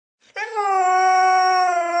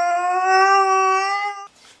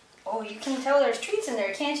can tell there's treats in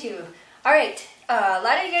there, can't you? Alright, a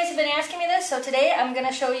lot of you guys have been asking me this, so today I'm going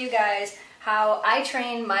to show you guys how I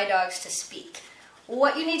train my dogs to speak.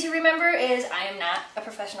 What you need to remember is I am not a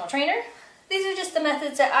professional trainer. These are just the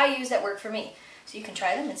methods that I use that work for me. So you can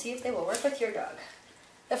try them and see if they will work with your dog.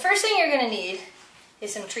 The first thing you're going to need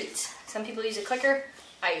is some treats. Some people use a clicker,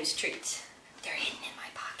 I use treats. They're hidden in my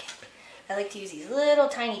pocket. I like to use these little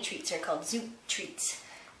tiny treats. They're called Zoot treats.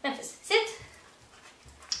 Memphis, sit.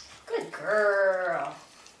 Good girl.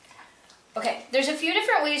 Okay, there's a few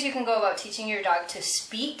different ways you can go about teaching your dog to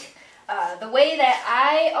speak. The way that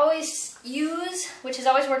I always use, which has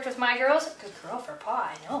always worked with my girls, good girl for paw,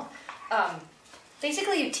 I know.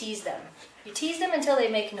 Basically you tease them. You tease them until they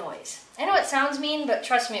make noise. I know it sounds mean, but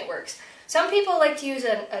trust me, it works. Some people like to use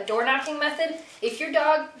a door knocking method. If your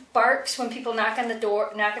dog barks when people knock at the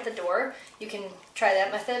door, you can try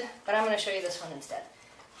that method, but I'm going to show you this one instead.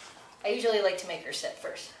 I usually like to make her sit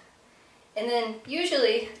first. And then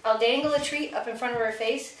usually I'll dangle a treat up in front of her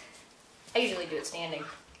face. I usually do it standing.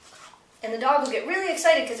 And the dog will get really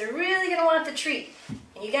excited because they're really going to want the treat.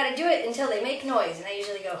 And you got to do it until they make noise. And I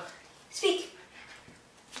usually go, speak.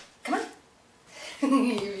 Come on. You're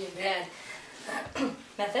being bad.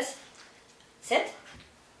 Memphis, sit.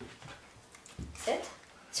 Sit.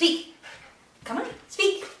 Speak. Come on,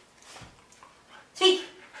 speak. Speak.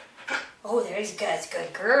 Oh, there's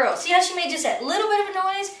good girl. See how she made just that little bit of a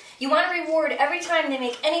noise? You want to reward every time they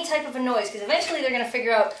make any type of a noise because eventually they're going to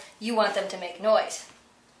figure out you want them to make noise.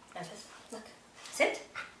 Memphis, look. Sit.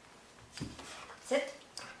 Sit.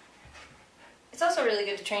 It's also really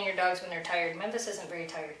good to train your dogs when they're tired. Memphis isn't very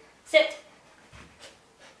tired. Sit.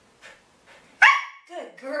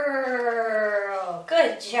 Good girl.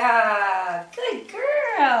 Good job. Good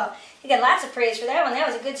girl. You got lots of praise for that one. That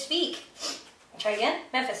was a good speak. Try again.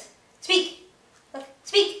 Memphis, speak. Look,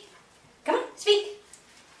 speak. Come on, speak.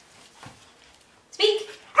 Speak.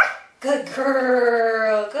 Good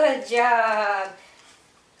girl. Good job.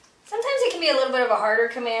 Sometimes it can be a little bit of a harder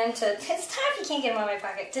command to, it's tough, you can't get them out of my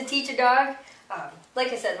pocket, to teach a dog.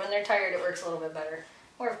 Like I said, when they're tired, it works a little bit better.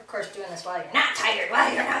 Or, of course, doing this while you're not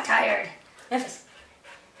tired. Memphis.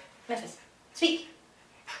 Memphis, speak.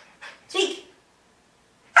 Speak.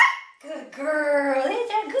 Good girl.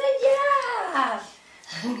 That's a good job.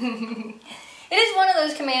 It is one of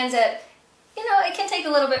those commands that, you know, it can take a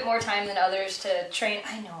little bit more time than others to train.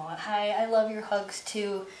 I know. Hi, I love your hugs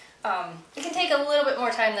too. It can take a little bit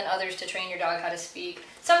more time than others to train your dog how to speak.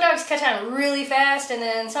 Some dogs catch on really fast, and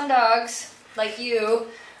then some dogs, like you,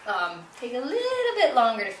 take a little bit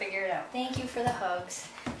longer to figure it out. Thank you for the hugs.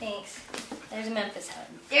 Thanks. There's a Memphis hug.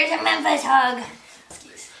 There's a Memphis hug.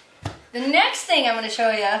 Excuse. The next thing I'm going to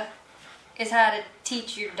show you is how to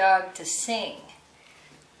teach your dog to sing.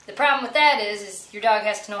 The problem with that is your dog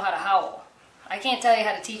has to know how to howl. I can't tell you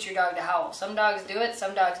how to teach your dog to howl. Some dogs do it,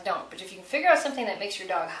 some dogs don't. But if you can figure out something that makes your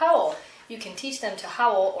dog howl, you can teach them to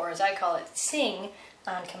howl, or as I call it, sing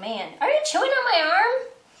on command. Are you chewing on my arm?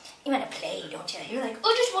 You want to play, don't you? You're like,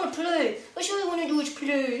 I just want to play. That's all I want to do is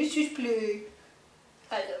play. Let's just play.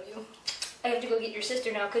 I love you. I have to go get your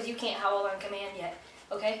sister now because you can't howl on command yet.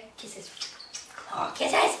 Okay? Kisses. Oh,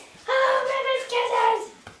 kisses. Oh, Memphis,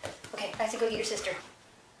 kisses. Okay, I have to go get your sister.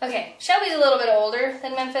 Okay, Shelby's a little bit older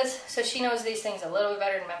than Memphis, so she knows these things a little bit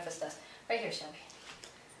better than Memphis does. Right here, Shelby.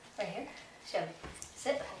 Right here. Shelby.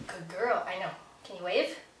 Sit. Good girl. I know. Can you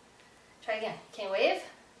wave? Try again. Can you wave?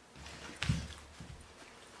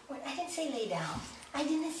 What? I didn't say lay down. I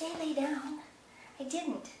didn't say lay down. I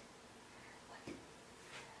didn't. What?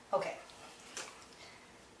 Okay.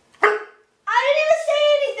 I didn't even say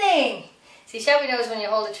anything! See, Shelby knows when you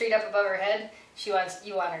hold a treat up above her head, you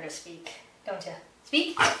want her to speak, don't you?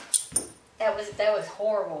 Speak. That was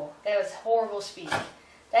horrible. That was horrible speak.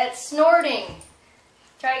 That's snorting.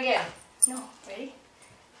 Try again. No, ready?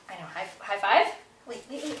 I know. High five? Wait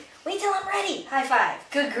till I'm ready. High five.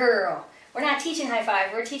 Good girl. We're not teaching high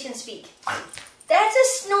five. We're teaching speak. That's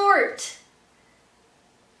a snort.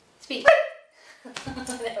 Speak.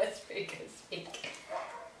 That was pretty good. Speak.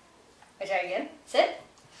 I try again. Sit.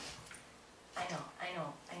 I know.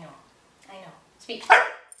 Speak.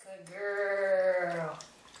 Good girl.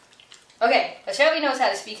 Okay, but Shelby knows how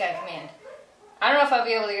to speak on command. I don't know if I'll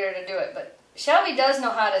be able to get her to do it, but Shelby does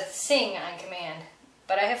know how to sing on command.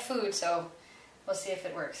 But I have food, so we'll see if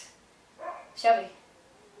it works. Shelby.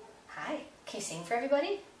 Hi. Can you sing for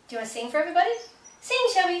everybody? Do you want to sing for everybody? Sing,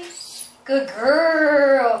 Shelby. Good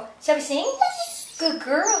girl. Shelby, sing. Good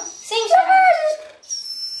girl. Sing, Shelby.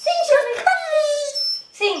 Sing, Shelby.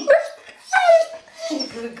 Sing.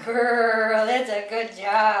 Good girl. That's a good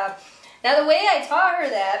job. Now the way I taught her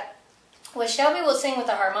that was Shelby will sing with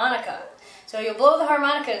a harmonica. So you'll blow the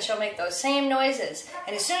harmonica and she'll make those same noises.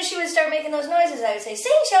 And as soon as she would start making those noises, I would say,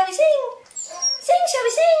 sing, shall we sing? Sing, shall we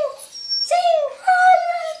sing? Sing!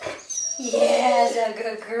 Yes, a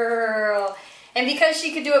good girl. And because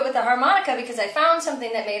she could do it with the harmonica, because I found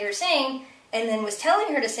something that made her sing, and then was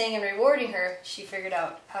telling her to sing and rewarding her, she figured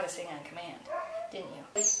out how to sing on command. Didn't you?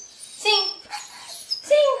 Sing!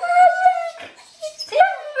 Sing! Sing!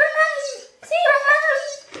 Sing!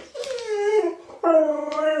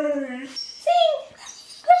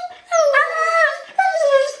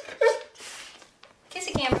 Kiss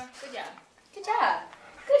the camera. Good job. Good job.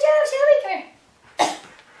 Good job, Shelby. Come here.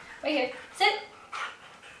 Right here. Sit.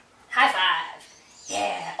 High five.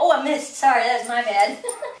 Yeah. Oh, I missed. Sorry, that was my bad.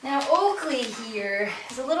 Now, Oakley here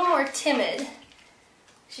is a little more timid.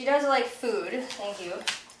 She does like food. Thank you.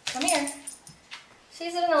 Come here.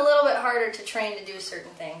 She's even a little bit harder to train to do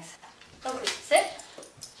certain things. Oakley, sit.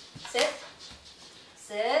 Sit.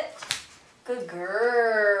 Sit. Good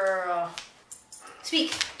girl.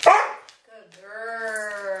 Speak. Good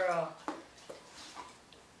girl.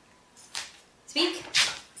 Speak.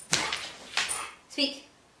 Speak.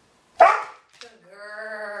 Good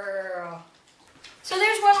girl. So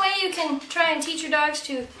there's one way you can try and teach your dogs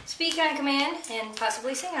to speak on command and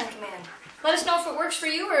possibly sing on command. Let us know if it works for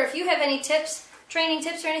you or if you have any tips, training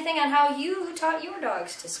tips or anything on how you taught your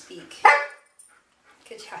dogs to speak.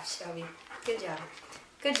 Good job, Shelby. Good job.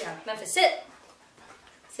 Good job. Memphis, sit.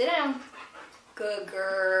 Sit down. Good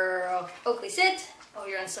girl. Oakley, sit. Oh,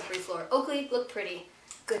 you're on slippery floor. Oakley, look pretty.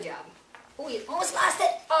 Good job. Oh, you almost lost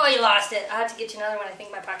it. Oh, you lost it. I'll have to get you another one. I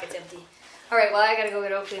think my pocket's empty. All right, well, I got to go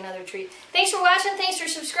get Oakley another treat. Thanks for watching. Thanks for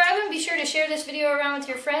subscribing. Be sure to share this video around with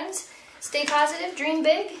your friends. Stay positive. Dream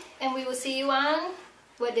big. And we will see you on...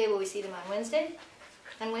 What day will we see them on? Wednesday?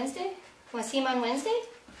 On Wednesday? Want to see them on Wednesday?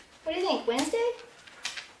 What do you think? Wednesday?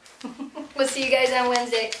 We'll see you guys on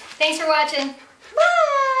Wednesday. Thanks for watching.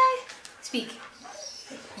 Bye! Speak.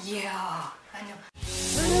 Yeah, I know.